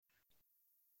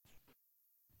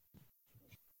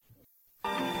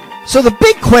So the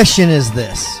big question is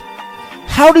this: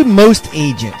 how do most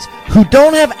agents who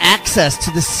don't have access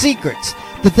to the secrets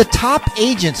that the top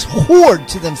agents hoard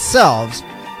to themselves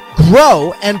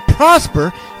grow and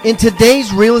prosper in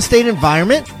today's real estate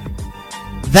environment?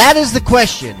 That is the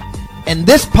question, and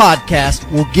this podcast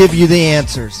will give you the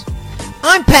answers.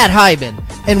 I'm Pat Hiban,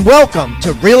 and welcome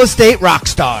to Real Estate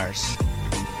Rockstars.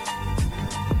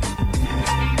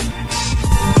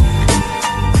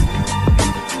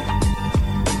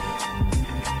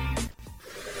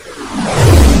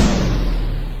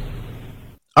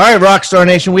 All right, Rockstar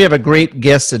Nation, we have a great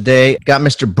guest today. Got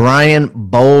Mr. Brian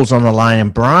Bowles on the line.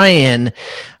 And Brian,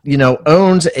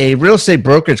 owns a real estate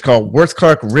brokerage called Worth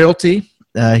Clark Realty.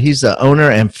 He's the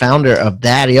owner and founder of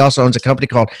that. He also owns a company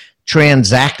called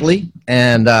Tranzactly.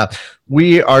 And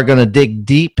we are going to dig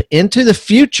deep into the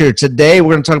future today.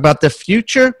 We're going to talk about the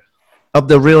future of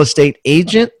the real estate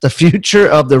agent, the future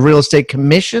of the real estate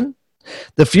commission,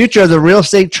 the future of the real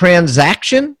estate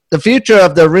transaction, the future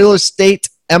of the real estate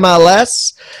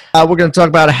MLS. We're going to talk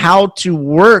about how to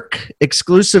work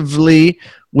exclusively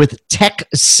with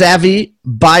tech-savvy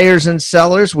buyers and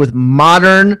sellers, with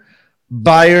modern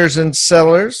buyers and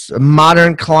sellers,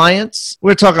 modern clients. We're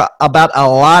going to talk about a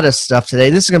lot of stuff today.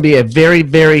 This is going to be a very,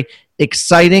 very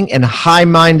exciting and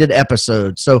high-minded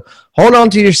episode. So hold on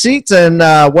to your seats and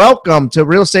welcome to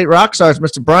Real Estate Rockstars,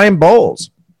 Mr. Brian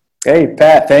Bowles. Hey,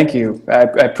 Pat, thank you. I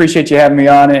appreciate you having me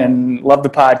on and love the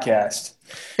podcast.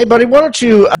 Hey, buddy, why don't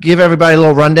you give everybody a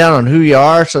little rundown on who you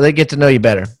are so they get to know you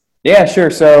better? Yeah, sure.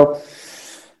 So,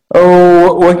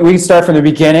 we can start from the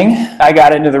beginning. I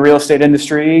got into the real estate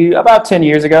industry about 10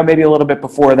 years ago, maybe a little bit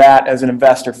before that, as an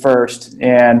investor first.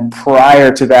 And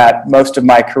prior to that, most of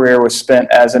my career was spent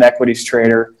as an equities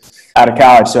trader out of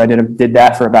college. So I did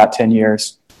that for about 10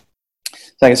 years.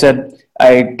 Like I said,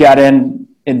 I got in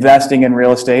investing in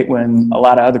real estate when a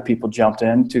lot of other people jumped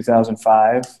in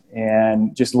 2005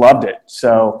 and just loved it.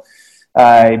 So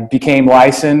I became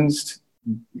licensed,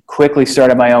 quickly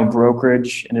started my own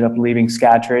brokerage, ended up leaving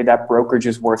Scottrade. That brokerage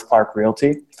is Worth Clark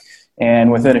Realty.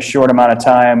 And within a short amount of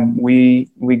time, we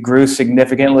grew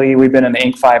significantly. We've been in the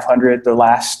Inc. 500 the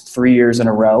last 3 years in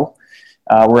a row.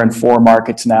 We're in 4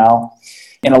 markets now.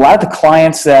 And a lot of the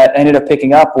clients that ended up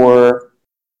picking up were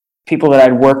people that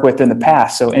I'd worked with in the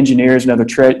past, so engineers and other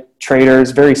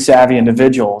traders, very savvy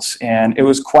individuals. And it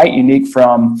was quite unique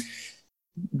from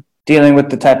dealing with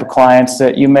the type of clients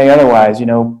that you may otherwise,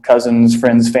 cousins,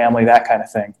 friends, family, that kind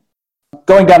of thing.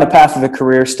 Going down the path of the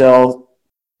career still,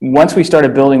 once we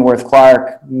started building Worth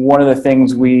Clark, one of the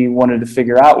things we wanted to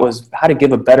figure out was how to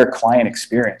give a better client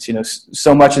experience.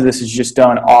 So much of this is just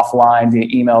done offline via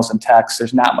emails and texts.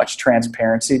 There's not much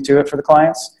transparency to it for the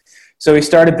clients. So we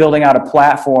started building out a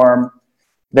platform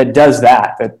that does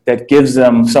that gives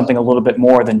them something a little bit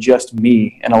more than just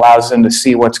me and allows them to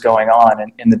see what's going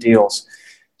on in the deals.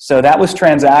 So that was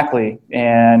Tranzactly.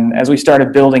 And as we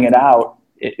started building it out,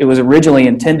 it was originally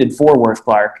intended for Worth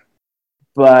Clark,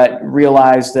 but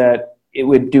realized that it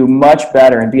would do much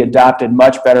better and be adopted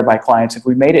much better by clients if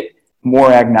we made it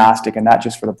more agnostic and not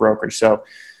just for the brokerage. So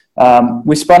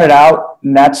we spun it out,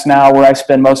 and that's now where I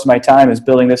spend most of my time is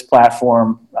building this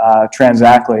platform,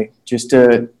 Tranzactly, just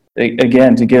to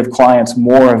give clients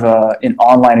more of an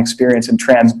online experience and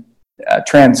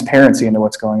transparency into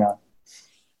what's going on.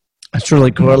 That's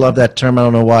really cool. I love that term. I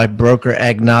don't know why, broker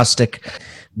agnostic.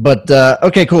 But,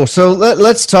 okay, cool. So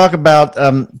let's talk about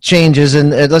changes,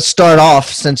 and let's start off,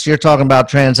 since you're talking about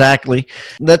Tranzactly,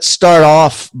 let's start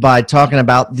off by talking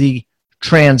about the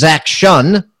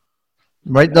transaction.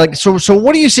 Right, so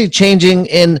what do you see changing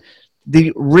in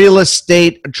the real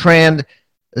estate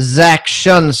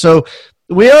transaction? So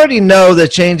we already know the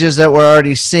changes that we're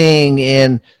already seeing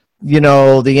in, the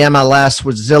MLS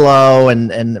with Zillow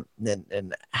and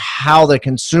how the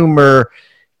consumer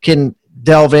can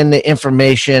delve into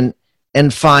information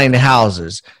and find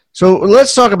houses. So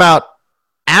let's talk about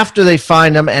after they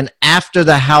find them and after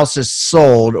the house is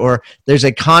sold or there's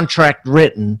a contract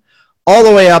written, all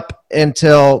the way up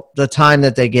until the time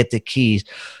that they get the keys.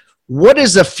 What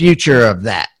is the future of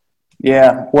that?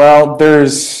 Yeah, well,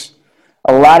 there's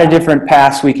a lot of different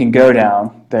paths we can go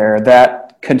down there.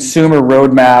 That consumer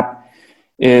roadmap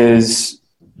is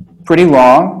pretty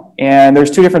long, and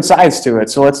there's 2 different sides to it.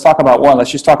 So let's talk about one.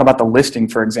 Let's just talk about the listing,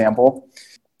 for example.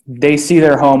 They see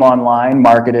their home online,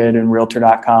 marketed in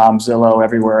Realtor.com, Zillow,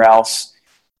 everywhere else.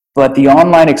 But the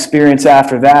online experience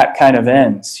after that kind of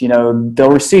ends.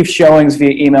 They'll receive showings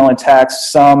via email and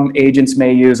text. Some agents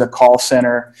may use a call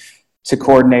center to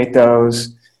coordinate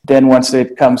those. Then once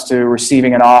it comes to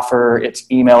receiving an offer, it's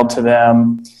emailed to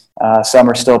them. Some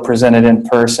are still presented in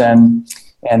person,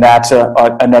 and that's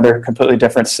another completely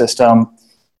different system.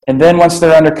 And then once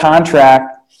they're under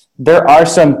contract, there are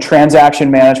some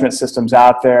transaction management systems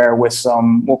out there with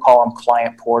some, we'll call them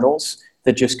client portals,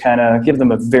 that just kind of give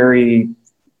them a very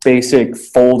basic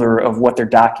folder of what their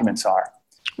documents are.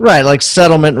 Right, like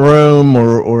Settlement Room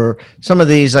or some of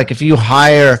these, like if you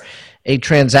hire a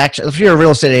transaction, if you're a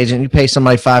real estate agent, you pay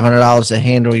somebody $500 to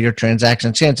handle your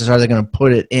transaction, chances are they're going to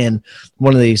put it in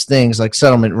one of these things like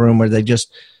Settlement Room where they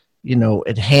just,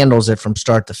 it handles it from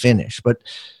start to finish. But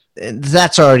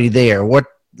that's already there.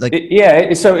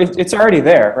 So it's already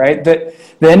there, right? The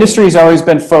industry has always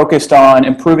been focused on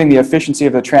improving the efficiency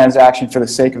of the transaction for the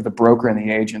sake of the broker and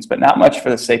the agents, but not much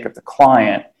for the sake of the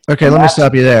client. Okay, let me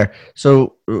stop you there.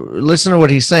 So listen to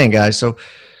what he's saying, guys. So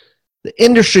the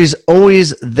industry is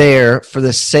always there for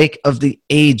the sake of the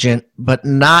agent, but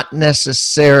not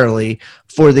necessarily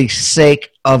for the sake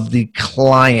of the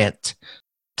client.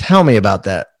 Tell me about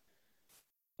that.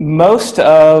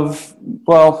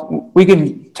 We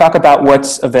can talk about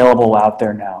what's available out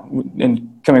there now.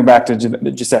 And coming back to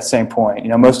just that same point,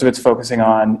 most of it's focusing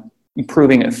on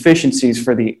improving efficiencies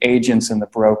for the agents and the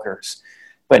brokers,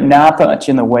 but not much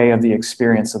in the way of the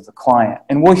experience of the client.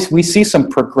 And we see some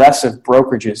progressive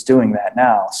brokerages doing that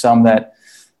now, some that,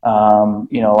 a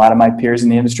lot of my peers in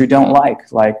the industry don't like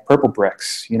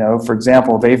Purplebricks. For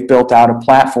example, they've built out a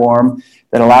platform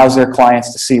that allows their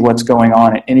clients to see what's going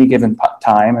on at any given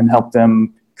time and help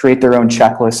them create their own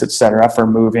checklists, et cetera, for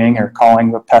moving or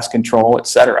calling the pest control, et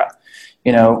cetera.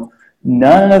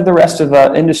 None of the rest of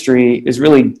the industry is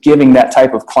really giving that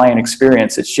type of client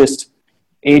experience. It's just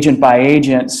agent by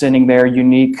agent sending their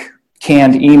unique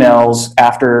canned emails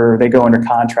after they go under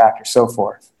contract or so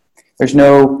forth. There's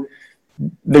no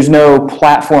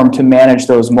platform to manage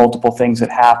those multiple things that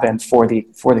happen for the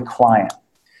client.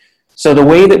 So the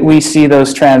way that we see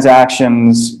those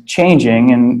transactions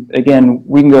changing, and again,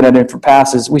 we can go down different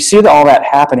passes, we see all that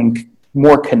happening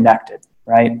more connected,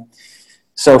 right?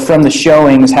 So from the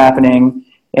showings happening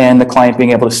and the client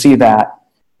being able to see that,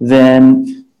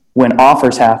 then when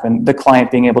offers happen, the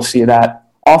client being able to see that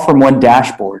all from one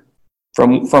dashboard,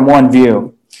 from one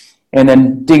view. And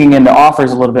then digging into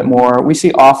offers a little bit more, we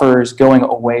see offers going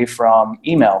away from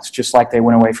emails, just like they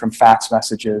went away from fax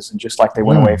messages and just like they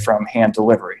went away from hand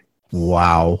delivery.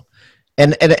 Wow.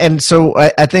 And so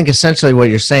I think essentially what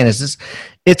you're saying is this,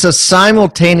 it's a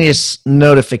simultaneous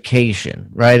notification,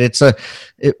 right?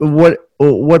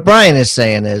 What Brian is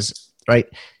saying is, right,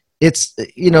 it's,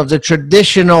 the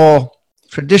traditional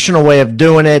way of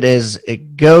doing it is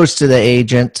it goes to the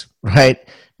agent, right?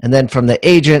 And then from the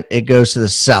agent, it goes to the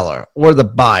seller or the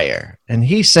buyer. And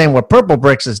he's saying what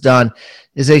Purplebricks has done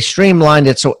is they streamlined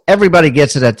it so everybody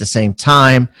gets it at the same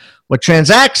time. What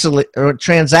Transactly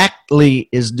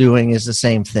is doing is the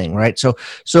same thing, right? So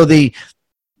someone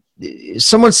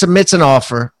submits an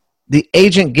offer, the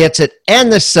agent gets it,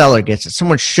 and the seller gets it.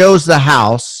 Someone shows the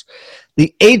house,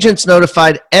 the agent's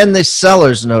notified, and the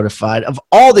seller's notified of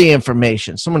all the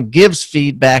information. Someone gives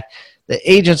feedback,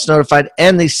 the agent's notified,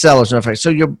 and the seller's notified. So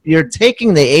you're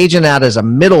taking the agent out as a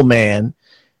middleman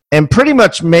and pretty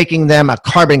much making them a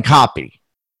carbon copy,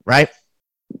 right?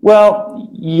 Well,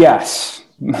 yes.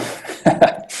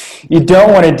 You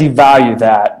don't want to devalue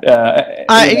that.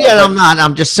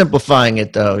 I'm just simplifying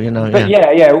it though,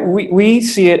 But we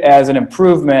see it as an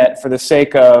improvement for the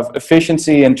sake of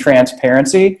efficiency and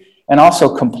transparency and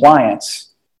also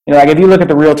compliance. Like if you look at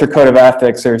the Realtor Code of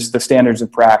Ethics, there's the standards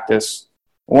of practice.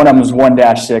 One of them is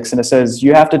 1-6, and it says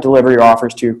you have to deliver your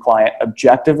offers to your client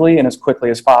objectively and as quickly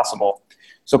as possible.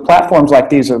 So platforms like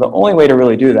these are the only way to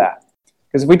really do that.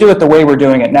 Because if we do it the way we're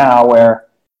doing it now, where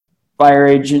buyer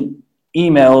agent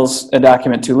emails a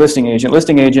document to listing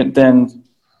agent then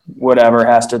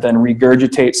has to then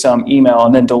regurgitate some email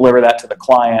and then deliver that to the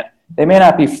client. They may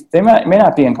not be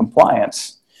in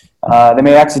compliance. They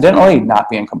may accidentally not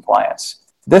be in compliance.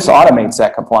 This automates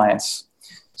that compliance.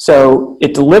 So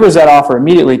it delivers that offer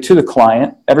immediately to the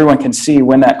client. Everyone can see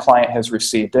when that client has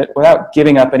received it without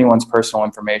giving up anyone's personal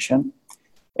information.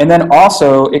 And then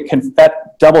also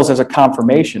that doubles as a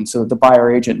confirmation so that the buyer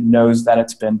agent knows that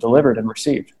it's been delivered and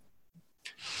received.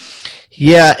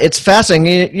 Yeah, it's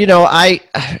fascinating. I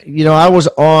was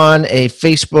on a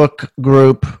Facebook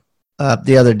group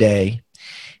the other day,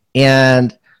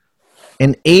 and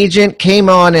an agent came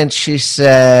on and she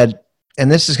said, and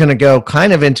this is going to go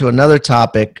kind of into another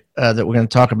topic that we're going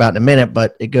to talk about in a minute,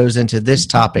 but it goes into this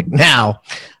topic now.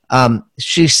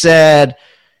 She said,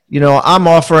 I'm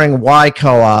offering Y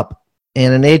co-op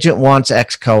and an agent wants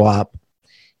X co-op,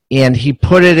 and he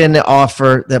put it in the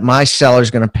offer that my seller's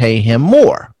going to pay him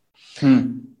more.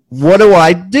 What do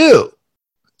I do?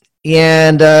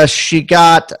 and she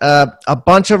got a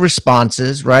bunch of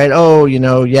responses, right? Oh,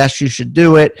 yes, you should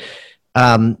do it.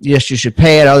 Yes, you should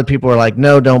pay it. Other people were like,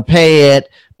 no, don't pay it.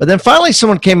 But then finally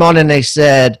someone came on and they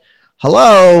said,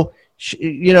 hello,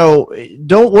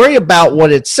 don't worry about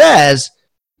what it says.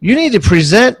 You need to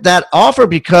present that offer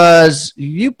because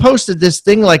you posted this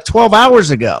thing like 12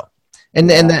 hours ago. And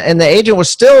the agent was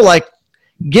still like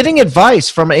getting advice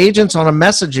from agents on a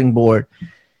messaging board.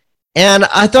 And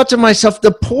I thought to myself,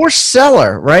 the poor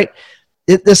seller, right?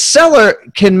 The seller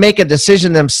can make a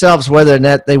decision themselves whether or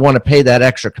not they want to pay that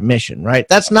extra commission, right?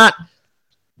 That's not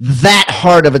that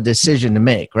hard of a decision to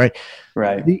make, right?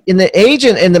 Right. The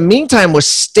agent, in the meantime, was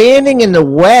standing in the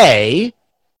way,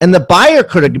 and the buyer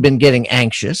could have been getting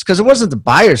anxious because it wasn't the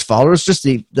buyer's fault. It was just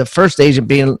the first agent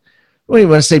being, what do you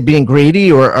want to say, being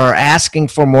greedy or asking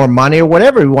for more money or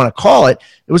whatever you want to call it.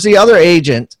 It was the other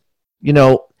agent,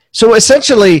 So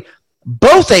essentially,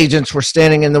 both agents were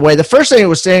standing in the way. The first agent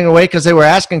was standing in the way because they were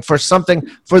asking for something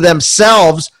for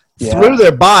themselves through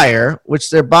their buyer, which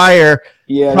their buyer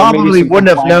probably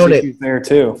wouldn't have known it. There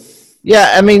too.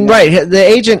 Yeah, I mean, right.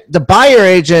 The buyer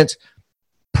agent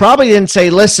probably didn't say,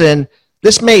 listen,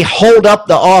 this may hold up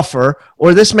the offer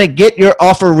or this may get your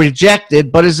offer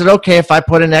rejected, but is it okay if I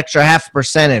put an extra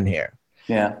 0.5% in here?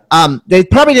 Yeah. They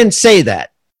probably didn't say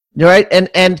that, right?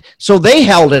 And so they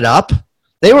held it up.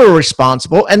 They were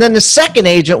responsible. And then the second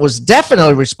agent was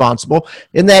definitely responsible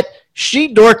in that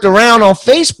she dorked around on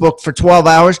Facebook for 12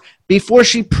 hours before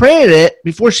she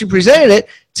presented it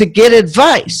to get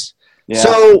advice. Yeah.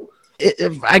 So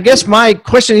I guess my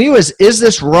question to you is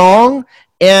this wrong?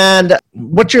 And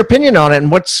what's your opinion on it?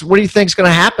 And what do you think is going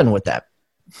to happen with that?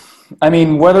 I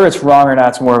mean, whether it's wrong or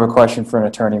not is more of a question for an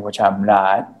attorney, which I'm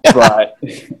not. But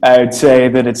I would say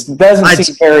that it doesn't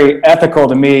seem very ethical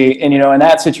to me. And, in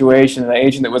that situation, the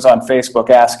agent that was on Facebook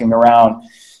asking around,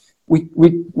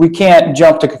 we can't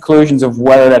jump to conclusions of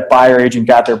whether that buyer agent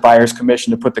got their buyer's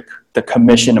commission to put the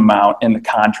commission amount in the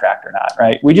contract or not,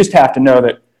 right? We just have to know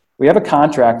that we have a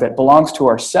contract that belongs to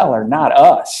our seller, not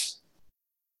us.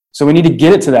 So we need to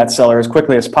get it to that seller as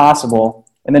quickly as possible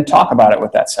and then talk about it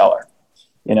with that seller.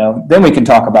 Then we can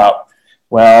talk about,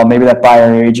 well, maybe that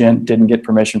buyer agent didn't get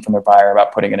permission from their buyer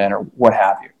about putting it in or what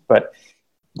have you. But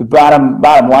the bottom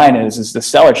line is the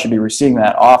seller should be receiving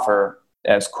that offer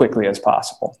as quickly as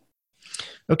possible.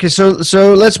 Okay, so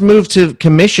let's move to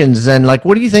commissions then. Like,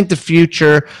 what do you think the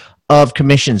future of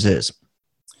commissions is?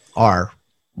 Whatever.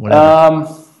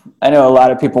 I know a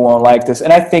lot of people won't like this,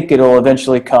 and I think it'll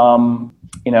eventually come.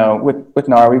 With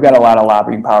NAR, we've got a lot of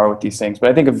lobbying power with these things, but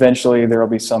I think eventually there will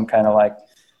be some kind of like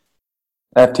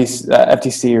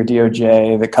FTC or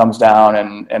DOJ that comes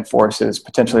down and forces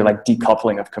potentially like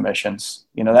decoupling of commissions.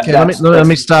 Let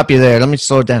me stop you there. Let me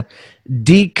slow it down.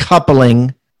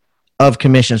 Decoupling of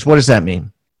commissions. What does that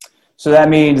mean? So that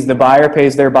means the buyer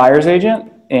pays their buyer's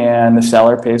agent and the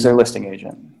seller pays their listing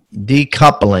agent.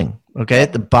 Decoupling. Okay.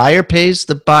 The buyer pays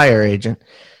the buyer agent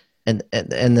and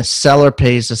the seller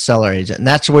pays the seller agent. And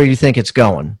that's where you think it's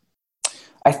going.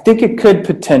 I think it could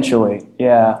potentially.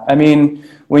 Yeah. I mean,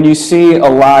 when you see a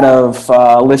lot of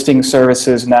listing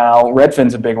services now,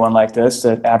 Redfin's a big one like this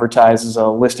that advertises a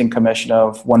listing commission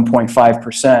of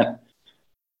 1.5%.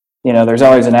 There's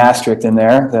always an asterisk in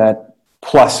there that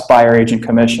plus buyer agent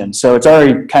commission. So it's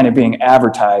already kind of being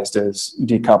advertised as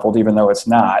decoupled, even though it's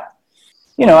not.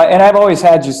 And I've always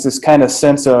had just this kind of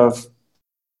sense of,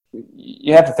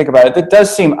 you have to think about it. It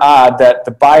does seem odd that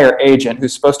the buyer agent,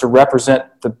 who's supposed to represent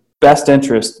the best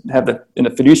interest, in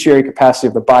the fiduciary capacity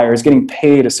of the buyer, is getting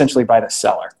paid essentially by the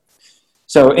seller.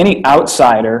 So any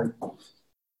outsider,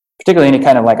 particularly any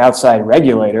kind of like outside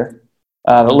regulator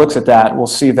that looks at that, will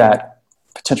see that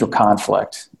potential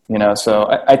conflict.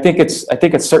 So I think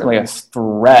it's certainly a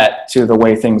threat to the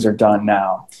way things are done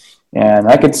now, and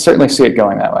I could certainly see it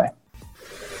going that way.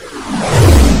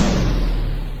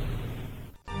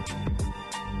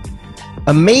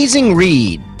 Amazing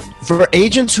read for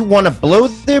agents who want to blow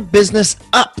their business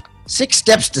up. 6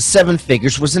 Steps to 7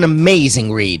 Figures was an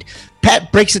amazing read.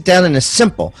 Pat breaks it down into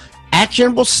simple,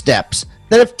 actionable steps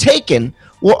that, if taken,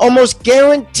 will almost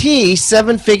guarantee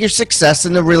 7-figure success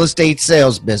in the real estate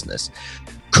sales business.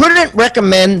 Couldn't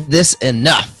recommend this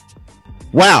enough.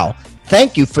 Wow,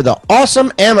 thank you for the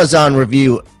awesome Amazon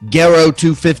review,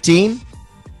 Garo215.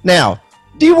 Now,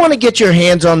 do you want to get your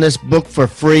hands on this book for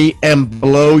free and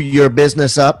blow your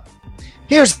business up?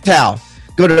 Here's how.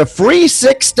 Go to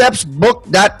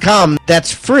free6stepsbook.com.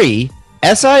 That's free,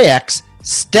 S-I-X,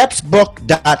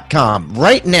 stepsbook.com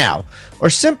right now.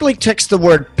 Or simply text the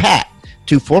word PAT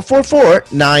to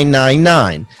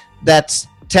 444-999. That's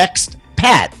text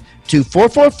PAT to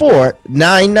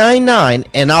 444-999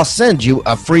 and I'll send you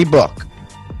a free book.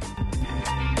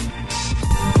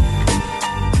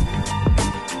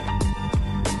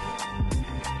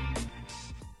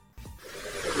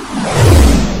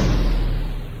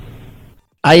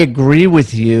 I agree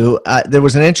with you. There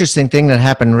was an interesting thing that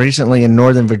happened recently in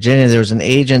Northern Virginia. There was an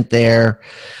agent there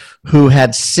who had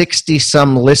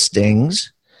 60-some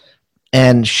listings,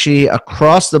 and she,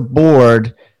 across the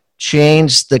board,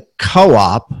 changed the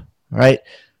co-op, right,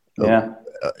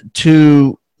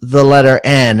 to the letter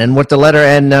N. And what the letter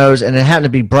N knows, and it happened to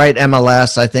be Bright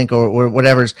MLS, I think, or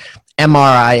whatever's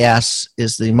MRIS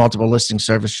is the multiple listing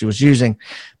service she was using,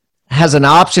 has an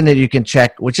option that you can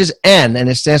check, which is N, and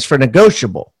it stands for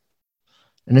negotiable.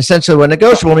 And essentially what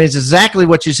negotiable means is exactly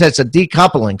what you said. It's a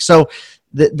decoupling. So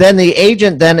then the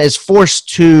agent then is forced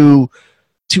to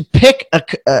pick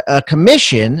a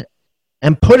commission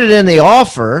and put it in the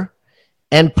offer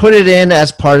and put it in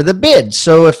as part of the bid.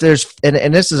 So if there's,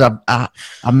 and this is a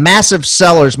massive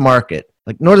seller's market,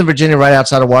 like Northern Virginia right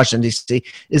outside of Washington, D.C.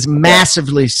 is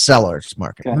massively seller's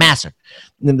market, massive.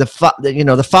 And the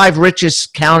 5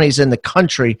 richest counties in the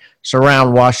country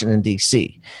surround Washington,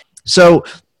 D.C. So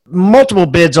multiple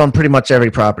bids on pretty much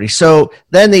every property. So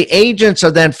then the agents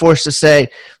are then forced to say,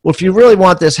 well, if you really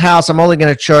want this house, I'm only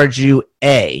going to charge you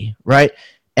A, right?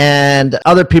 And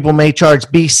other people may charge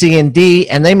B, C, and D,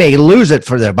 and they may lose it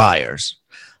for their buyers.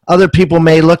 Other people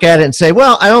may look at it and say,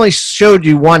 well, I only showed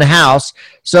you one house,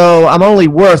 so I'm only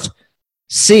worth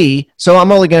C, so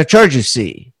I'm only going to charge you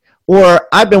C. Or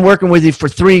I've been working with you for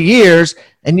 3 years,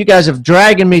 and you guys have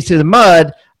dragged me through the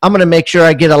mud. I'm going to make sure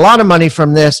I get a lot of money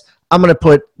from this. I'm going to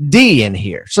put D in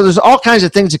here. So there's all kinds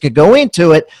of things that could go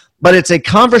into it, but it's a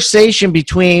conversation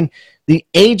between the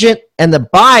agent and the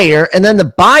buyer, and then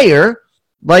the buyer,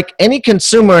 like any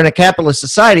consumer in a capitalist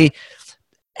society,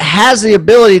 has the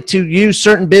ability to use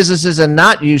certain businesses and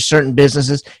not use certain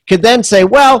businesses, could then say,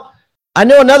 well, I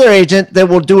know another agent that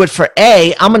will do it for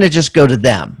A. I'm going to just go to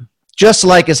them, just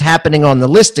like is happening on the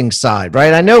listing side,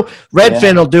 right? I know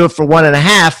Redfin will do it for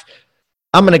 1.5.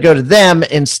 I'm going to go to them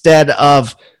instead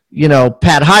of,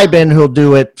 Pat Hyben, who'll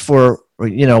do it for,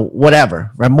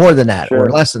 whatever, right? More than that or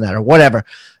less than that or whatever.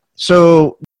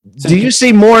 So do you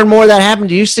see more and more that happen?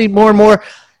 Do you see more and more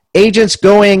agents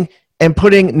going and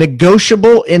putting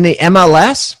negotiable in the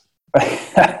MLS?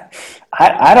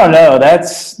 I don't know.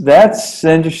 That's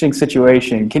an interesting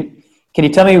situation. Can you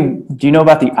tell me, do you know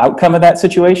about the outcome of that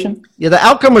situation? Yeah, the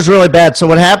outcome was really bad. So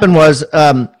what happened was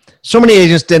so many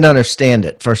agents didn't understand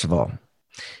it, first of all.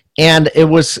 And it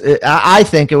was, I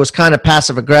think it was kind of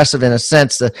passive aggressive in a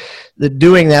sense that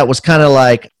doing that was kind of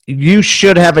like, you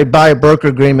should have a buyer broker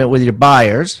agreement with your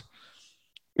buyers.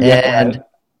 And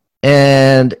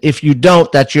if you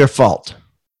don't, that's your fault.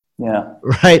 Yeah.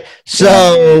 Right.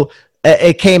 So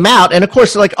it came out. And of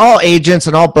course, like all agents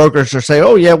and all brokers are saying,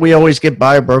 oh yeah, we always get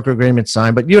buyer broker agreements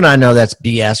signed, but you and I know that's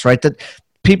BS, right? That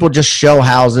people just show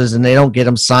houses and they don't get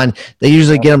them signed. They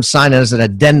usually get them signed as an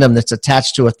addendum that's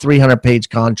attached to a 300-page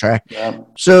contract. Yeah.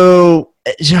 So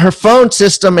her phone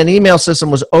system and email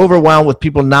system was overwhelmed with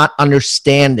people not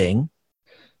understanding,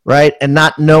 right, and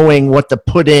not knowing what to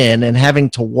put in and having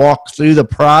to walk through the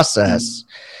process,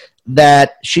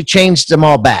 that she changed them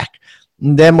all back.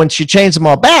 And then when she changed them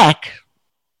all back,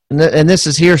 and this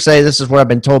is hearsay, this is what I've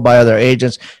been told by other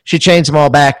agents, she changed them all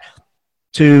back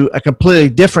to a completely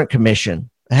different commission.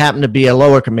 It happened to be a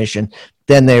lower commission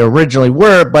than they originally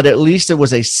were, but at least it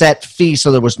was a set fee,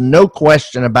 so there was no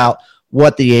question about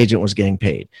what the agent was getting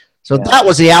paid. So that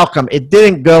was the outcome. It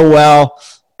didn't go well.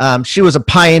 She was a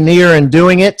pioneer in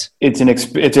doing it. It's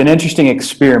an interesting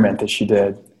experiment that she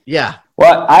did. Yeah.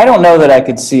 Well, I don't know that I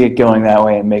could see it going that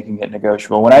way and making it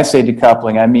negotiable. When I say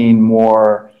decoupling, I mean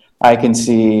more, I can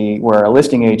see where a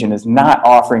listing agent is not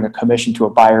offering a commission to a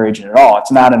buyer agent at all.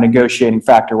 It's not a negotiating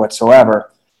factor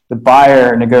whatsoever. The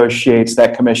buyer negotiates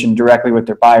that commission directly with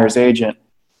their buyer's agent,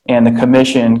 and the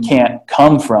commission can't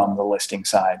come from the listing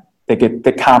side.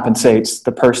 That compensates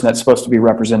the person that's supposed to be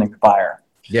representing the buyer.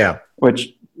 Yeah.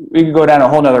 Which we could go down a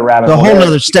whole nother rabbit hole. A whole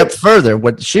nother step further.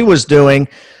 What she was doing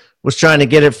was trying to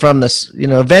get it from this,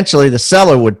 eventually the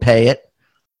seller would pay it.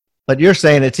 But you're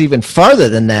saying it's even farther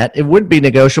than that. It would be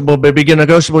negotiable, but it'd be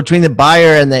negotiable between the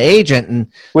buyer and the agent.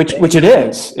 And which it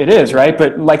is, right?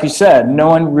 But like you said, no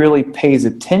one really pays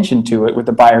attention to it with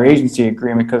the buyer agency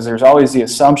agreement, because there's always the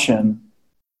assumption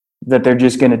that they're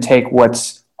just going to take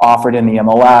what's offered in the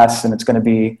MLS and it's going to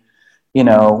be,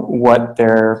 what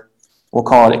their, we'll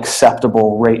call it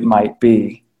acceptable rate might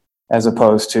be, as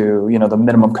opposed to, the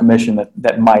minimum commission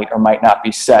that might or might not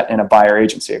be set in a buyer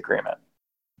agency agreement.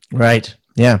 Right.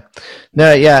 Yeah.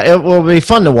 No, yeah, it will be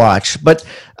fun to watch. But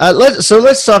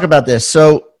let's talk about this.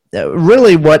 So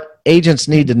really what agents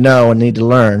need to know and need to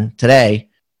learn today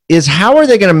is how are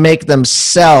they going to make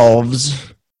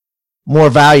themselves more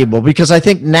valuable? Because I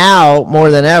think now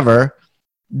more than ever,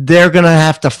 they're going to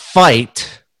have to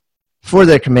fight for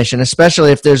their commission,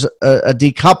 especially if there's a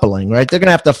decoupling, right? They're going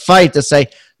to have to fight to say,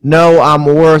 no, I'm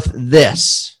worth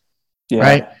this,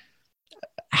 right?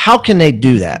 How can they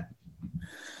do that?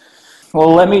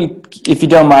 Well, let me, if you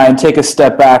don't mind, take a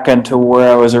step back into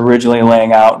where I was originally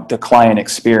laying out the client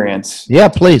experience. Yeah,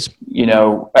 please. You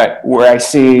know, where I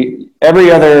see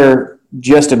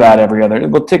just about every other,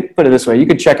 put it this way, you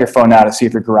could check your phone now to see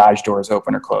if your garage door is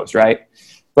open or closed, right?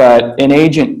 But an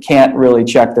agent can't really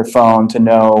check their phone to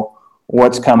know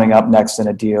what's coming up next in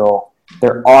a deal.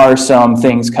 There are some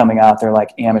things coming out there,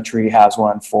 like Amatree has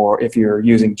one for if you're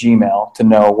using Gmail to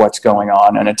know what's going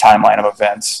on in a timeline of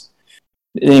events.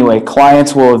 Anyway,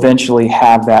 clients will eventually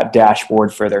have that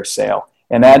dashboard for their sale.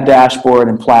 And that dashboard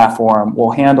and platform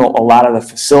will handle a lot of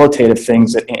the facilitative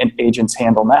things that agents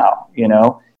handle now, you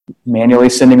know, manually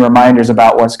sending reminders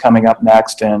about what's coming up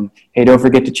next. And, hey, don't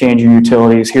forget to change your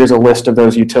utilities. Here's a list of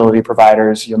those utility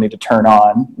providers you'll need to turn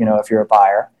on, you know, if you're a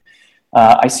buyer.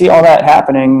 I see all that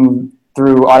happening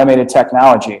through automated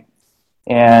technology.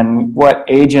 And what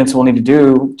agents will need to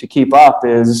do to keep up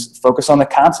is focus on the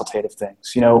consultative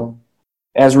things. You know,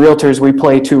 as realtors, we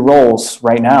play two roles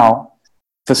right now,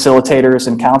 facilitators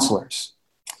and counselors.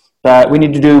 But we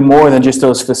need to do more than just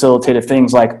those facilitative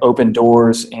things like open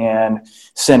doors and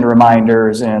send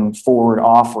reminders and forward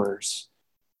offers.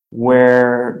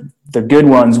 Where the good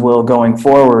ones will going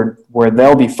forward, where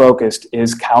they'll be focused,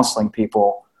 is counseling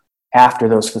people after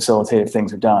those facilitative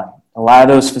things are done. A lot of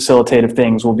those facilitative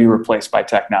things will be replaced by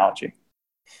technology.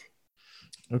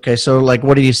 Okay, so like,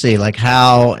 what do you see? Like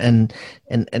how and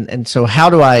so how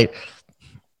do I?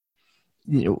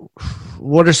 You know,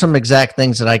 what are some exact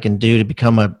things that I can do to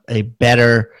become a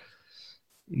better,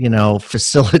 you know,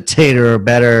 facilitator, or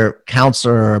better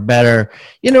counselor, or better,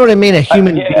 you know what I mean? A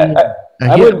human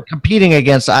being, competing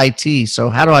against IT. So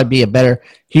how do I be a better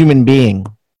human being?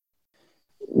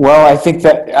 Well, I think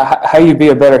that how you be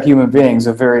a better human being is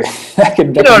a very you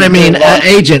know what I mean?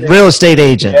 Agent, real estate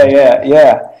agent.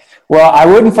 Yeah. Well, I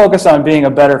wouldn't focus on being a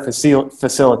better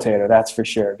facilitator, that's for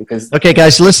sure. Because okay,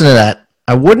 guys, listen to that.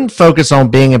 I wouldn't focus on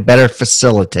being a better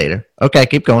facilitator. Okay,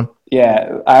 keep going.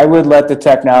 Yeah, I would let the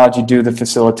technology do the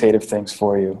facilitative things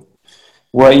for you.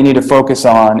 What you need to focus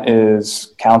on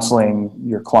is counseling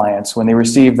your clients when they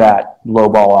receive that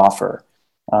lowball offer,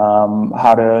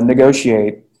 how to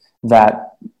negotiate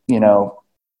that, you know,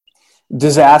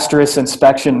 disastrous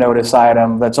inspection notice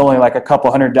item that's only like a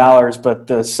couple $100, but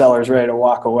the seller's ready to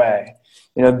walk away.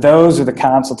 You know, those are the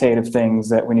consultative things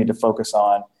that we need to focus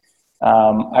on.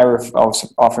 I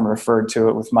was often referred to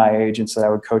it with my agents that I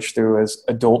would coach through as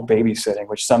adult babysitting,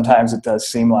 which sometimes it does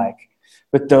seem like.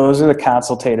 But those are the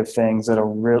consultative things that are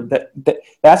real.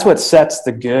 That's what sets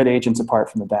the good agents apart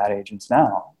from the bad agents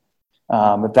now.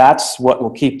 But that's what will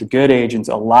keep the good agents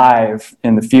alive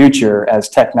in the future as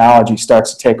technology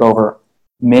starts to take over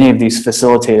many of these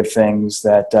facilitative things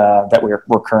that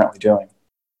we're currently doing.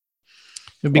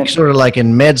 It would be sort of like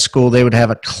in med school, they would have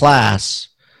a class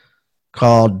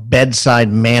called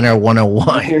Bedside Manner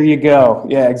 101. Here you go.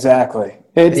 Yeah, exactly.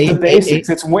 It's the basics.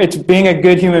 It's being a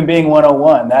good human being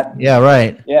 101. Yeah,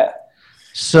 right. Yeah.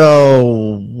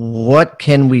 So what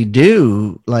can we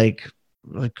do? Like,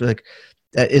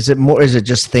 is it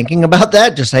just thinking about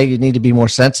that? Just, hey, you need to be more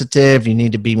sensitive. You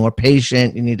need to be more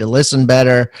patient. You need to listen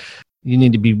better. You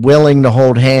need to be willing to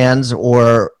hold hands,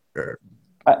 or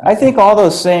I think all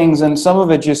those things, and some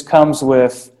of it just comes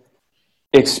with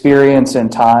experience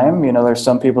and time. You know, there's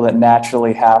some people that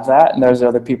naturally have that, and there's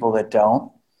other people that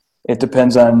don't. It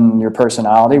depends on your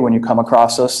personality when you come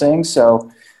across those things.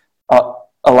 So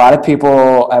a lot of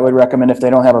people, I would recommend, if they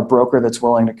don't have a broker that's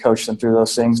willing to coach them through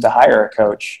those things, to hire a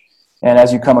coach. And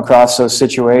as you come across those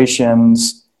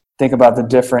situations, think about the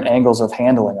different angles of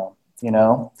handling them. You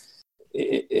know,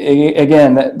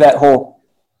 again, that whole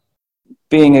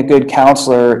being a good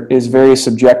counselor is very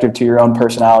subjective to your own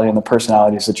personality and the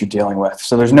personalities that you're dealing with.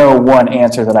 So there's no one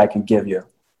answer that I can give you.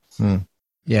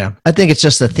 Yeah. I think it's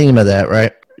just the theme of that,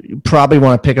 right? You probably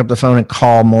want to pick up the phone and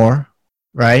call more,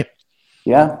 right?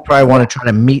 Yeah. Probably want to try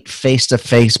to meet face to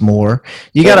face more.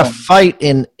 You got to fight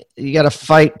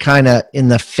kind of in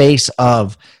the face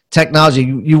of technology.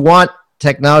 You want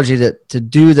technology to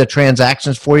do the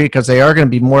transactions for you, because they are going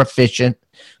to be more efficient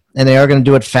and they are going to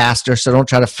do it faster. So don't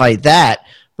try to fight that,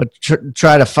 but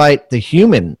try to fight the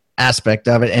human aspect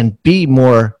of it and be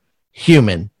more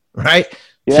human, right?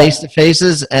 Yeah. Face to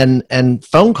faces and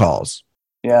phone calls.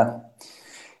 Yeah.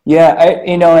 Yeah.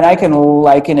 And I can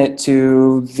liken it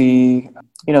to the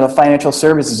financial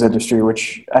services industry,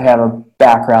 which I have a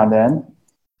background in.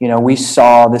 We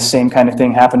saw the same kind of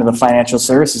thing happen to the financial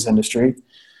services industry.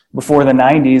 Before the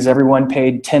 90s, everyone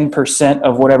paid 10%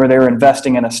 of whatever they were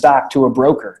investing in a stock to a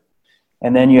broker.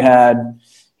 And then you had,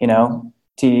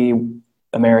 TD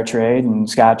Ameritrade and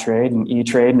Scottrade and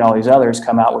E-Trade and all these others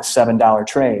come out with $7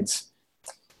 trades.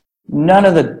 None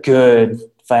of the good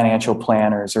financial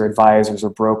planners or advisors or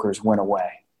brokers went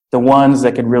away. The ones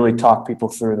that could really talk people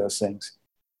through those things.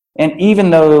 And even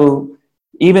those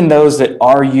that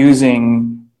are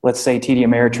using, let's say, TD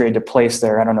Ameritrade to place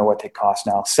their, I don't know what they cost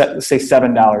now, let's say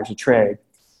 $7 a trade.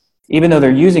 Even though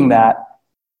they're using that,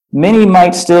 many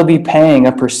might still be paying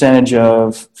a percentage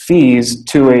of fees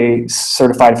to a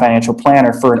certified financial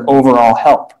planner for an overall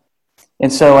help.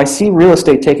 And so I see real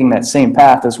estate taking that same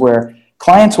path, as where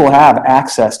clients will have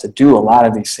access to do a lot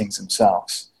of these things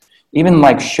themselves. Even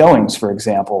like showings, for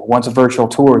example, once virtual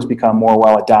tours become more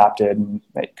well adopted, and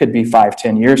it could be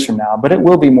 5-10 years from now, but it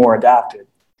will be more adopted.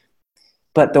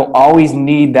 But they'll always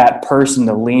need that person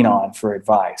to lean on for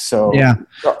advice. So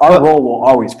our role will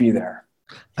always be there.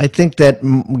 I think that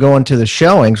going to the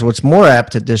showings, what's more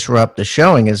apt to disrupt the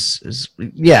showing is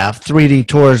 3D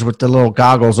tours with the little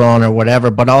goggles on or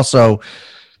whatever, but also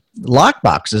lock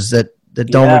boxes that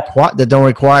don't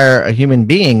require a human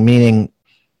being, meaning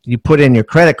you put in your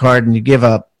credit card and you give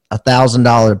a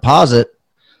 $1,000 deposit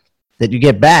that you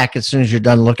get back as soon as you're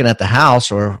done looking at the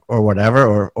house or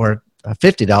whatever, or a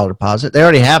 $50 deposit. They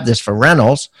already have this for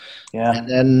rentals. Yeah.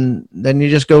 And then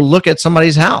you just go look at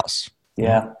somebody's house.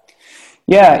 Yeah.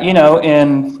 Yeah.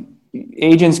 And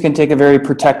agents can take a very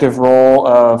protective role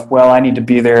of, well, I need to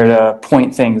be there to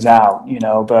point things out,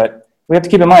 but we have to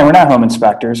keep in mind, we're not home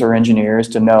inspectors or engineers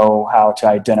to know how to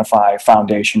identify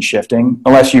foundation shifting,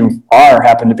 unless you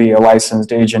happen to be a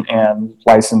licensed agent and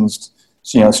licensed,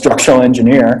 structural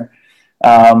engineer.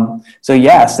 So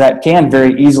yes, that can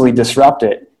very easily disrupt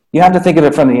it. You have to think of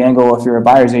it from the angle, if you're a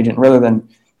buyer's agent, rather than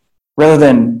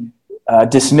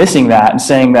dismissing that and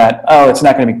saying that, oh, it's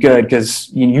not going to be good because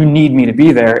you need me to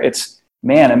be there. It's,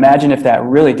 man, imagine if that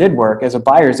really did work. As a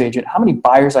buyer's agent, how many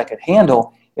buyers I could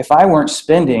handle if I weren't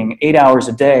spending 8 hours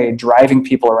a day driving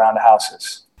people around to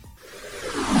houses.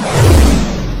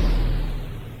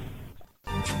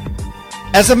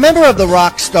 As a member of the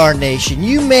Rockstar Nation,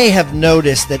 you may have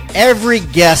noticed that every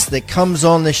guest that comes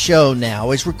on the show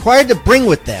now is required to bring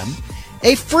with them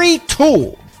a free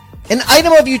tool, an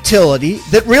item of utility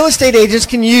that real estate agents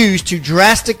can use to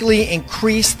drastically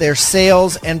increase their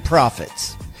sales and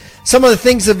profits. Some of the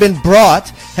things that have been brought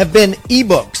have been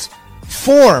ebooks,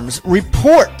 forms,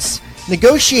 reports,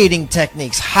 negotiating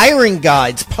techniques, hiring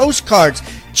guides, postcards,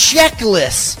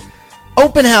 checklists,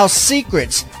 open house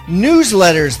secrets,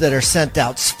 newsletters that are sent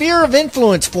out, sphere of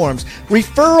influence forms,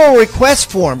 referral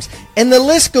request forms, and the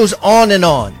list goes on and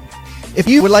on. If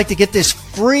you would like to get this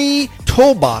free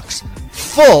toolbox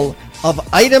full of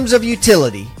items of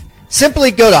utility,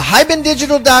 simply go to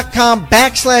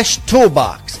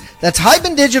hibandigital.com/toolbox. That's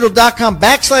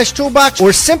hibandigital.com/toolbox,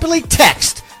 or simply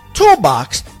text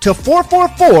Toolbox to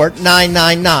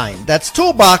 444-999. That's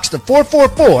Toolbox to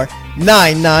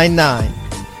 444-999.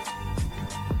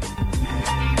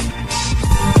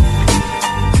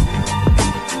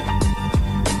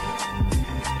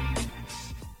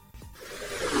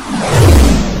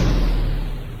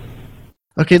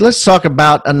 Okay, let's talk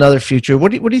about another future.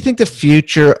 What do you think the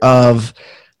future of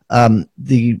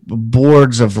the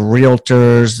boards of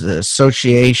realtors, the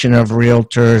association of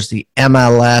realtors, the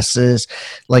MLSs,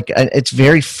 it's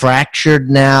very fractured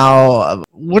now.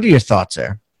 What are your thoughts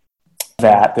there?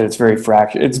 That it's very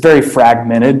fractured. It's very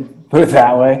fragmented, put it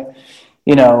that way.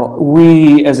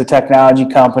 We as a technology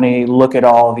company look at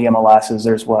all of the MLSs.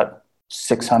 There's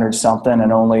 600 something,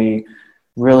 and only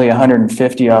really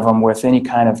 150 of them with any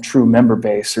kind of true member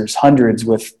base. There's hundreds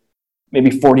with maybe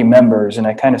 40 members, and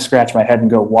I kind of scratch my head and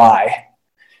go, why?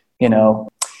 I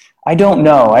don't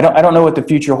know. I don't know what the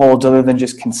future holds, other than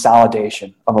just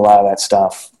consolidation of a lot of that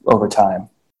stuff over time.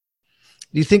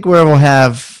 Do you think we'll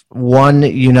have one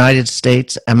United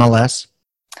States MLS?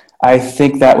 I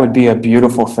think that would be a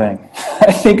beautiful thing.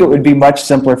 I think it would be much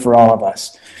simpler for all of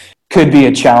us. Could be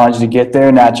a challenge to get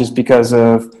there, not just because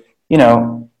of,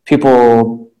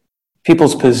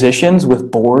 people's positions with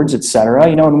boards, et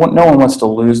cetera. No one wants to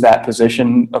lose that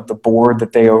position of the board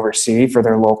that they oversee for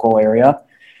their local area.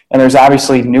 And there's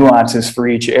obviously nuances for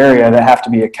each area that have to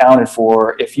be accounted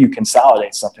for if you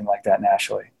consolidate something like that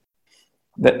nationally.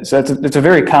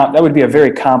 That would be a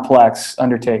very complex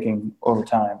undertaking over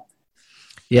time.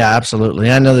 Yeah,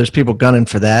 absolutely. I know there's people gunning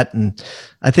for that, and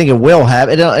I think it will have.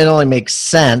 It only makes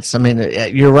sense. I mean,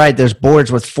 you're right. There's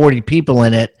boards with 40 people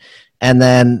in it, and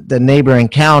then the neighboring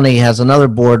county has another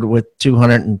board with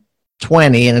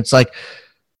 220, and it's like,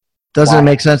 doesn't it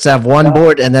make sense to have one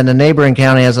board, and then the neighboring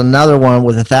county has another one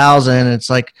with 1,000? And it's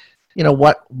like, you know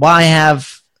what? Why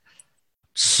have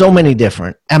so many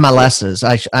different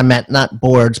MLSs? I meant not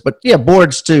boards, but yeah,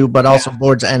 boards too, but also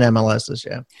boards and MLSs.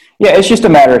 Yeah. Yeah, it's just a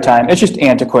matter of time. It's just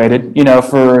antiquated. You know,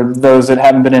 for those that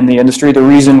haven't been in the industry, the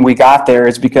reason we got there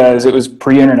is because it was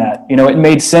pre-internet. You know, it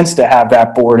made sense to have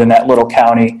that board in that little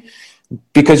county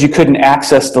because you couldn't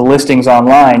access the listings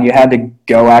online. You had to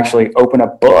go actually open a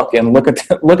book and look at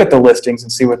the listings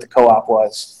and see what the co-op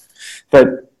was.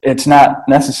 But it's not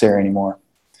necessary anymore.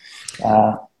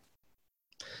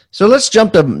 So let's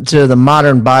jump to the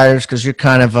modern buyers, because you're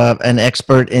kind of an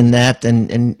expert in that,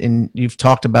 and you've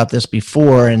talked about this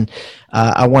before, and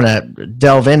I want to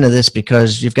delve into this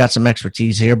because you've got some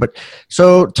expertise here. But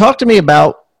so talk to me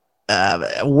about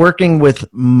working with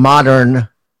modern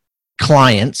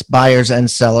clients, buyers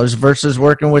and sellers, versus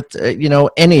working with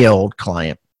any old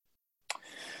client.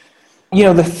 You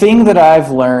know, the thing that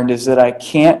I've learned is that I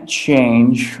can't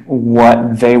change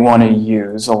what they want to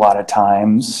use a lot of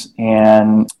times.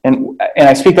 And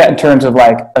I speak that in terms of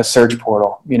like a search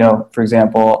portal. You know, for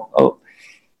example,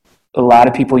 a lot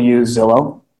of people use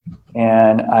Zillow,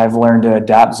 and I've learned to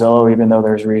adapt Zillow, even though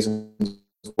there's reasons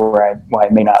why I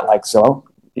may not like Zillow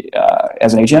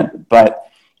as an agent. But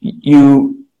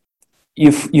you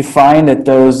find that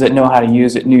those that know how to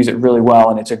use it really well,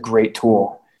 and it's a great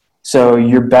tool. So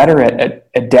you're better at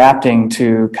adapting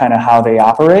to kind of how they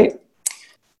operate.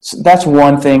 So that's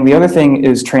one thing. The other thing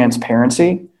is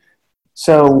transparency.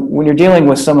 So when you're dealing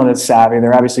with someone that's savvy,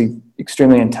 they're obviously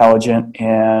extremely intelligent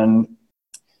and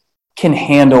can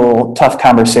handle tough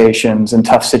conversations and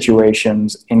tough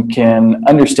situations and can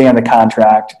understand the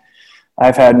contract.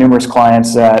 I've had numerous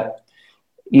clients that,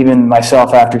 even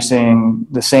myself, after seeing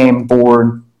the same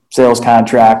board sales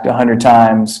contract 100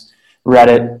 times, read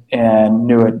it and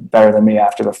knew it better than me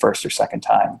after the first or second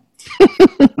time.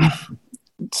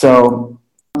 So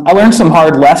I learned some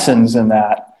hard lessons in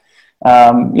that.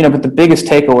 But the biggest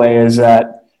takeaway is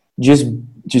that just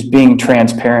being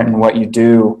transparent in what you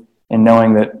do and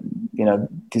knowing that, you know,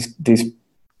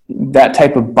 that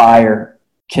type of buyer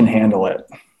can handle it.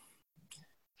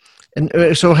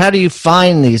 And so how do you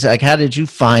find these? Like, how did you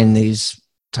find these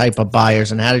type of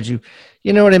buyers, and how did you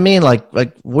know what I mean? Like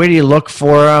where do you look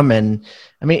for them? And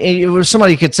I mean, it was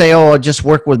somebody could say, "Oh, I just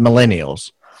work with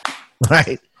millennials,"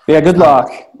 right? Yeah. Good luck.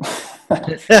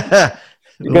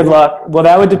 Good luck. Well,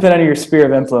 that would depend on your sphere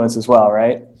of influence as well,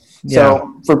 right? Yeah.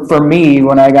 So for me,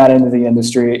 when I got into the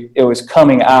industry, it was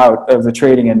coming out of the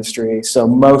trading industry. So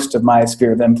most of my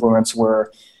sphere of influence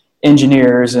were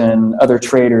engineers and other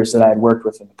traders that I'd worked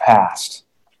with in the past.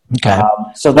 Okay.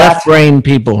 So left brain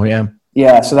people. Yeah.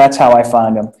 Yeah. So that's how I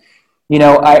find them. You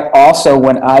know, I also,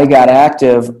 when I got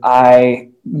active, I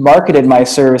marketed my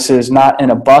services not in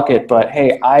a bucket, but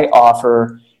hey, I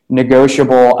offer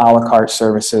negotiable a la carte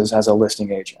services as a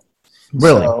listing agent.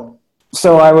 Really?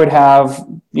 So I would have,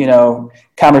 you know,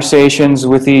 conversations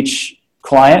with each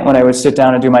client when I would sit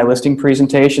down and do my listing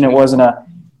presentation. It wasn't a,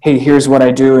 hey, here's what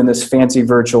I do in this fancy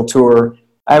virtual tour.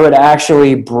 I would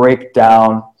actually break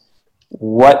down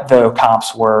what the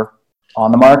comps were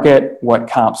on the market, what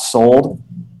comps sold,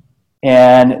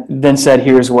 and then said,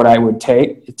 here's what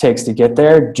it takes to get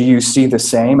there. Do you see the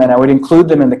same? And I would include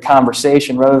them in the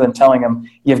conversation rather than telling them,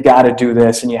 you've got to do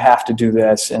this and you have to do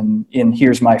this and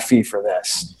here's my fee for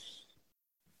this.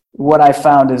 What I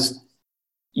found is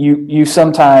you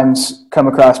sometimes come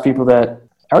across people that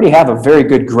already have a very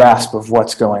good grasp of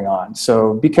what's going on.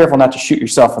 So be careful not to shoot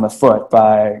yourself in the foot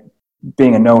by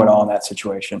being a know-it-all in that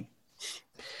situation.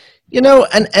 You know,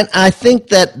 and I think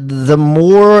that the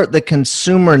more the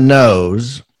consumer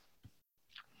knows,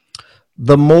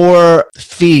 the more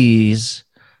fees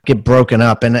get broken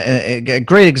up. And a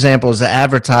great example is the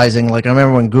advertising. Like, I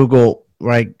remember when Google,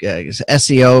 right,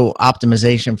 SEO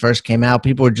optimization first came out,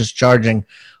 people were just charging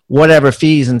whatever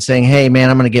fees and saying, hey, man,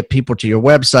 I'm going to get people to your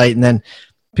website. And then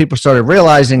people started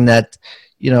realizing that,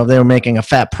 you know, they were making a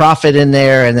fat profit in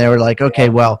there, and they were like, okay,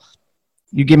 well,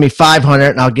 you give me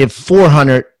 500 and I'll give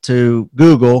 400 to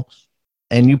Google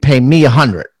and you pay me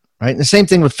 100, right? And the same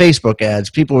thing with Facebook ads.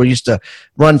 People were used to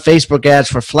run Facebook ads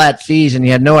for flat fees and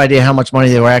you had no idea how much money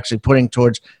they were actually putting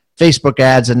towards Facebook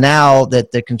ads. And now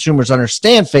that the consumers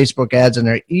understand Facebook ads and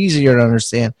they're easier to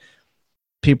understand,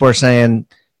 people are saying,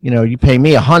 you know, you pay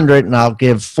me 100 and I'll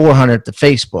give 400 to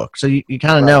Facebook. So you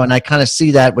kind of know, and I kind of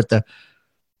see that with the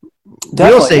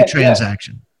real estate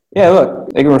transaction. Yeah, look,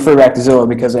 they can refer back to Zillow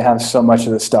because they have so much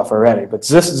of this stuff already. But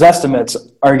Zestimates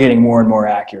are getting more and more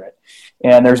accurate.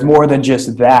 And there's more than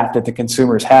just that the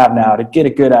consumers have now to get a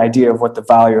good idea of what the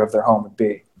value of their home would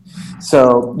be.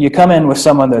 So you come in with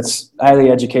someone that's highly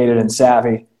educated and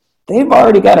savvy, they've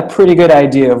already got a pretty good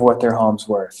idea of what their home's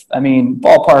worth. I mean,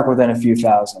 ballpark within a few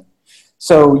thousand.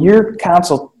 So your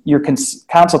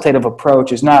consultative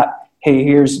approach is not, hey,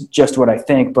 here's just what I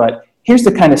think, but here's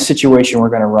the kind of situation we're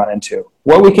going to run into.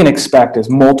 What we can expect is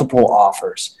multiple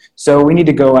offers. So we need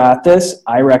to go at this,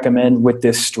 I recommend, with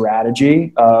this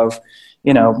strategy of,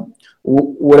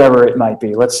 whatever it might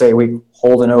be. Let's say we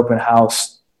hold an open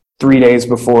house 3 days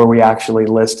before we actually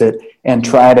list it and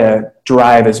try to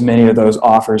drive as many of those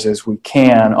offers as we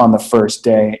can on the first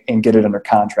day and get it under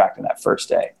contract in that first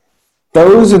day.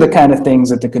 Those are the kind of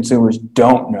things that the consumers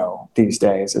don't know these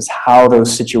days, is how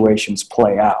those situations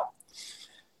play out.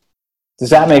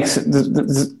 Does that make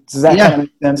kind of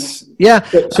make sense? Yeah.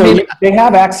 So they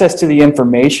have access to the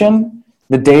information,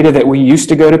 the data that we used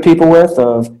to go to people with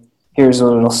of here's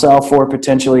what it'll sell for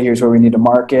potentially, here's where we need to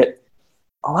market.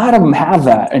 A lot of them have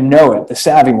that and know it. The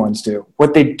savvy ones do.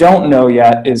 What they don't know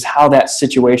yet is how that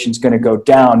situation's going to go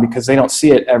down because they don't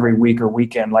see it every week or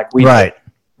weekend like we do.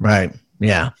 Right.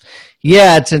 Yeah.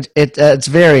 It's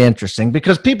very interesting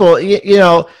because people,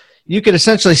 you could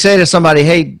essentially say to somebody,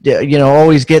 hey,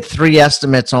 always get 3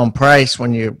 estimates on price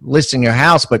when you're listing your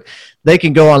house, but they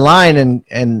can go online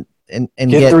and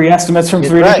get 3 estimates from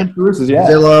 3 different sources. Yeah.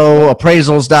 Zillow,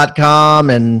 appraisals.com,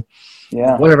 and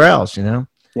whatever else,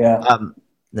 Yeah.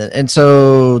 And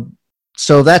so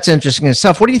that's interesting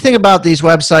stuff. What do you think about these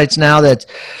websites now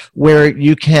where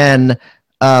you can,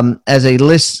 as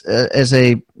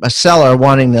a seller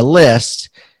wanting to list,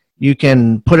 you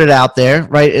can put it out there,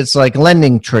 right? It's like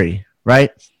LendingTree,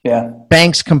 right? Yeah.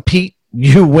 Banks compete,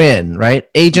 you win, right?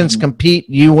 Agents compete,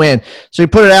 you win. So you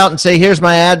put it out and say, here's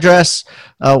my address,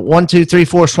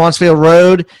 1234 Swansfield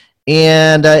Road.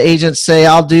 And agents say,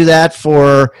 I'll do that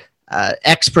for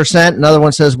X percent. Another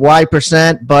one says Y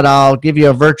percent, but I'll give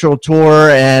you a virtual tour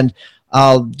and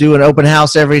I'll do an open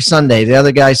house every Sunday. The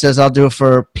other guy says I'll do it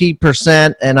for P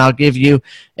percent and I'll give you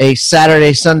a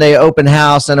Saturday, Sunday open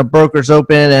house and a broker's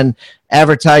open and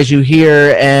advertise you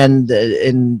here and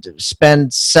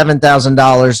spend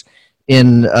 $7,000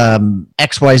 in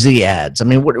XYZ ads. I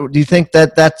mean, do you think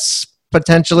that's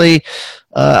potentially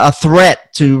a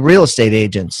threat to real estate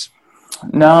agents?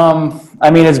 No,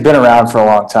 I mean, it's been around for a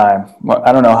long time.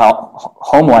 I don't know how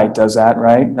HomeLight does that,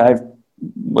 right? I've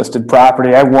listed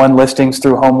property. I won listings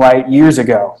through HomeLight years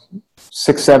ago,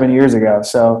 6-7 years ago.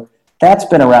 So that's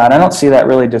been around. I don't see that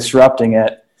really disrupting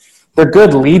it. They're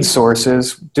good lead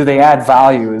sources. Do they add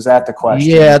value? Is that the question?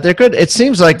 Yeah, they're good. It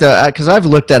seems like because I've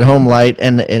looked at HomeLight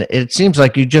and it seems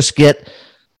like you get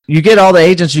all the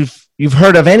agents you've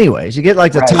heard of anyways. You get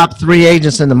like the top 3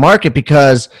 agents in the market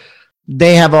because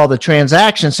they have all the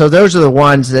transactions. So those are the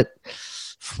ones that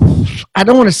I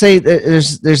don't want to say that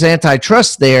there's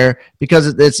antitrust there because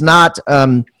it's not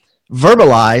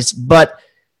verbalized, but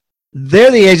they're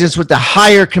the agents with the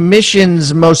higher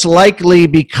commissions most likely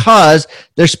because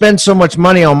they spend so much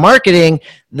money on marketing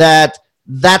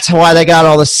that's why they got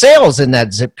all the sales in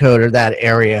that zip code or that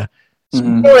area. So, you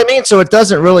know what I mean? So it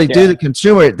doesn't really do the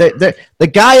consumer. The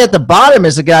guy at the bottom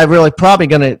is the guy really probably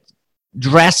going to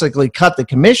drastically cut the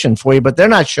commission for you, but they're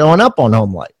not showing up on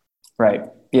HomeLight. Right.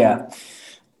 Yeah.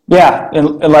 Yeah,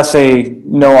 unless they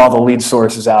know all the lead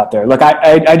sources out there. Look,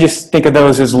 I just think of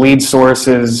those as lead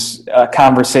sources,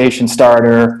 conversation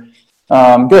starter,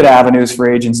 good avenues for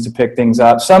agents to pick things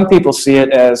up. Some people see it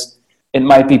as it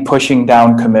might be pushing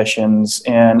down commissions,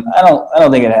 and I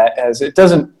don't think it has. It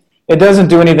doesn't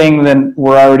do anything than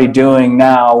we're already doing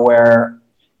now, where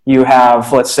you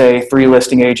have, let's say, 3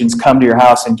 listing agents come to your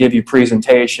house and give you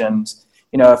presentations.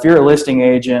 If you're a listing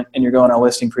agent and you're going on a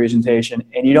listing presentation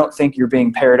and you don't think you're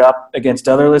being paired up against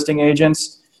other listing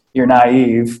agents, you're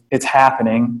naive. It's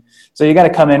happening. So you got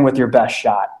to come in with your best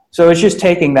shot. So it's just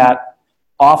taking that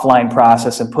offline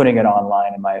process and putting it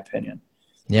online, in my opinion.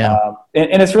 Yeah.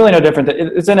 And it's really no different.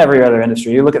 It's in every other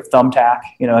industry. You look at Thumbtack,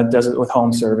 it does it with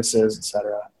home services, et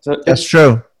cetera. So that's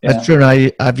true. Yeah. That's true.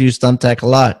 And I've used Thumbtack a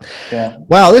lot. Yeah.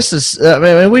 Wow, this is.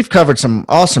 We've covered some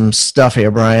awesome stuff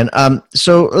here, Brian.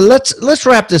 So let's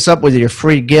wrap this up with your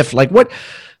free gift. Like what?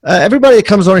 Everybody that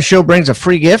comes on the show brings a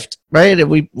free gift, right?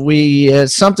 We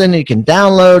something you can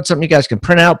download, something you guys can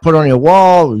print out, put on your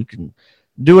wall. You can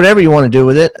do whatever you want to do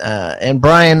with it. And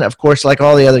Brian, of course, like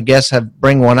all the other guests,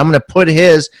 bring one. I'm going to put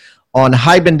his on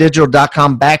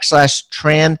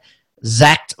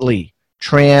hibandigital.com/transactly.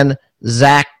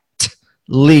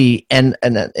 Transactly. And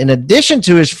in addition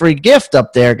to his free gift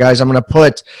up there, guys, I'm going to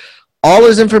put all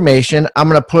his information. I'm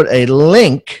going to put a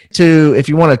link to, if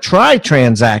you want to try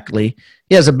Transactly,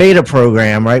 he has a beta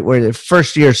program, right, where the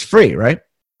first year is free, right?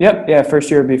 Yep. Yeah.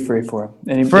 First year would be free for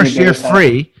him. First year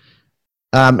free.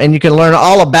 And you can learn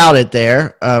all about it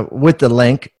there with the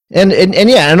link.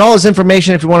 And all his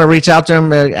information, if you want to reach out to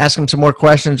him, ask him some more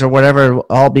questions or whatever, it'll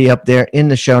all be up there in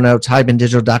the show notes,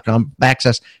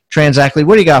 hibandigital.com/Transactly.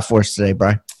 What do you got for us today,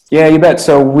 Brian? Yeah, you bet.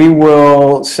 So we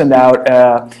will send out,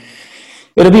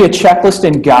 it'll be a checklist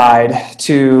and guide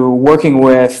to working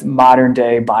with modern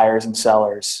day buyers and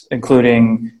sellers,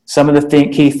 including some of the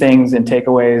key things and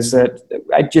takeaways that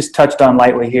I just touched on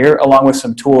lightly here, along with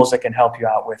some tools that can help you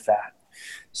out with that.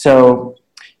 So,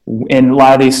 and a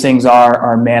lot of these things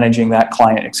are managing that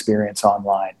client experience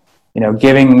online,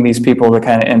 giving these people the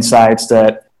kind of insights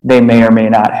that they may or may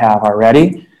not have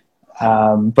already,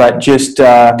 but just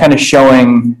kind of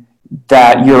showing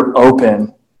that you're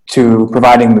open to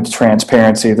providing the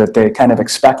transparency that they kind of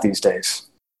expect these days.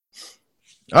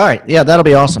 All right. Yeah, that'll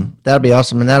be awesome.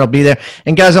 And that'll be there.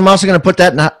 And guys, I'm also going to put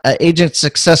that in Agent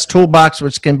Success Toolbox,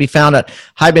 which can be found at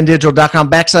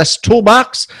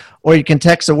hibandigital.com/toolbox, or you can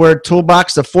text the word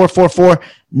toolbox to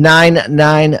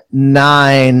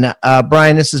 444-999.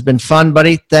 Brian, this has been fun,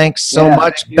 buddy. Thanks so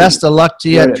much. Best of luck to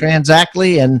you at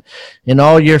Transactly and in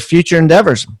all your future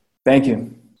endeavors. Thank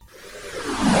you.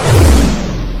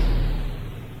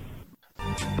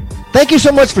 Thank you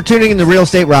so much for tuning in to Real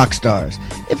Estate Rockstars.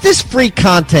 If this free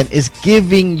content is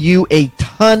giving you a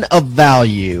ton of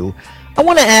value, I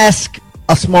want to ask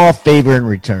a small favor in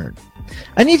return.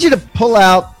 I need you to pull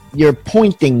out your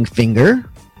pointing finger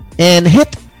and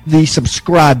hit the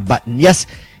subscribe button. Yes,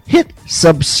 hit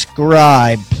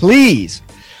subscribe, please.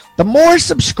 The more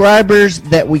subscribers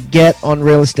that we get on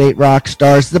Real Estate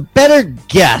Rockstars, the better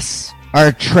guests are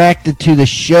attracted to the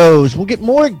shows. We'll get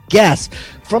more guests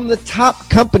from the top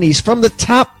companies, from the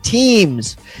top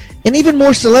teams, and even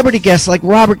more celebrity guests like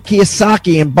Robert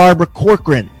Kiyosaki and Barbara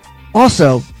Corcoran.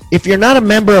 Also, if you're not a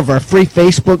member of our free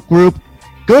Facebook group,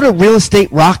 go to Real Estate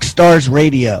Rockstars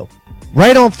Radio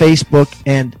right on Facebook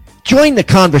and join the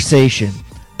conversation.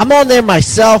 I'm on there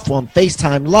myself on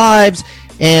FaceTime Lives,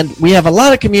 and we have a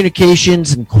lot of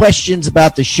communications and questions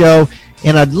about the show,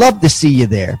 and I'd love to see you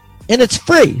there. And it's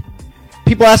free.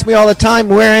 People ask me all the time,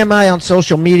 where am I on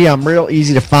social media? I'm real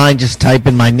easy to find. Just type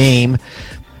in my name.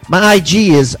 My IG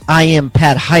is I am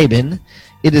Pat Hiban.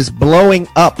 It is blowing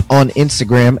up on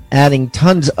Instagram, adding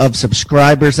tons of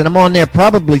subscribers, and I'm on there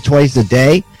probably twice a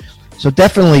day. So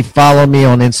definitely follow me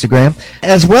on Instagram,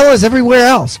 as well as everywhere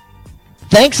else.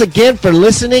 Thanks again for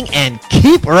listening, and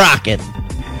keep rocking.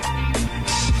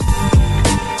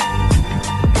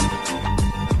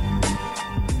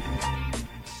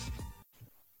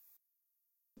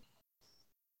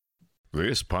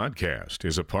 This podcast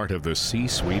is a part of the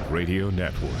C-Suite Radio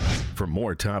Network. For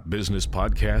more top business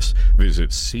podcasts,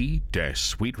 visit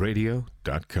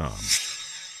c-suiteradio.com.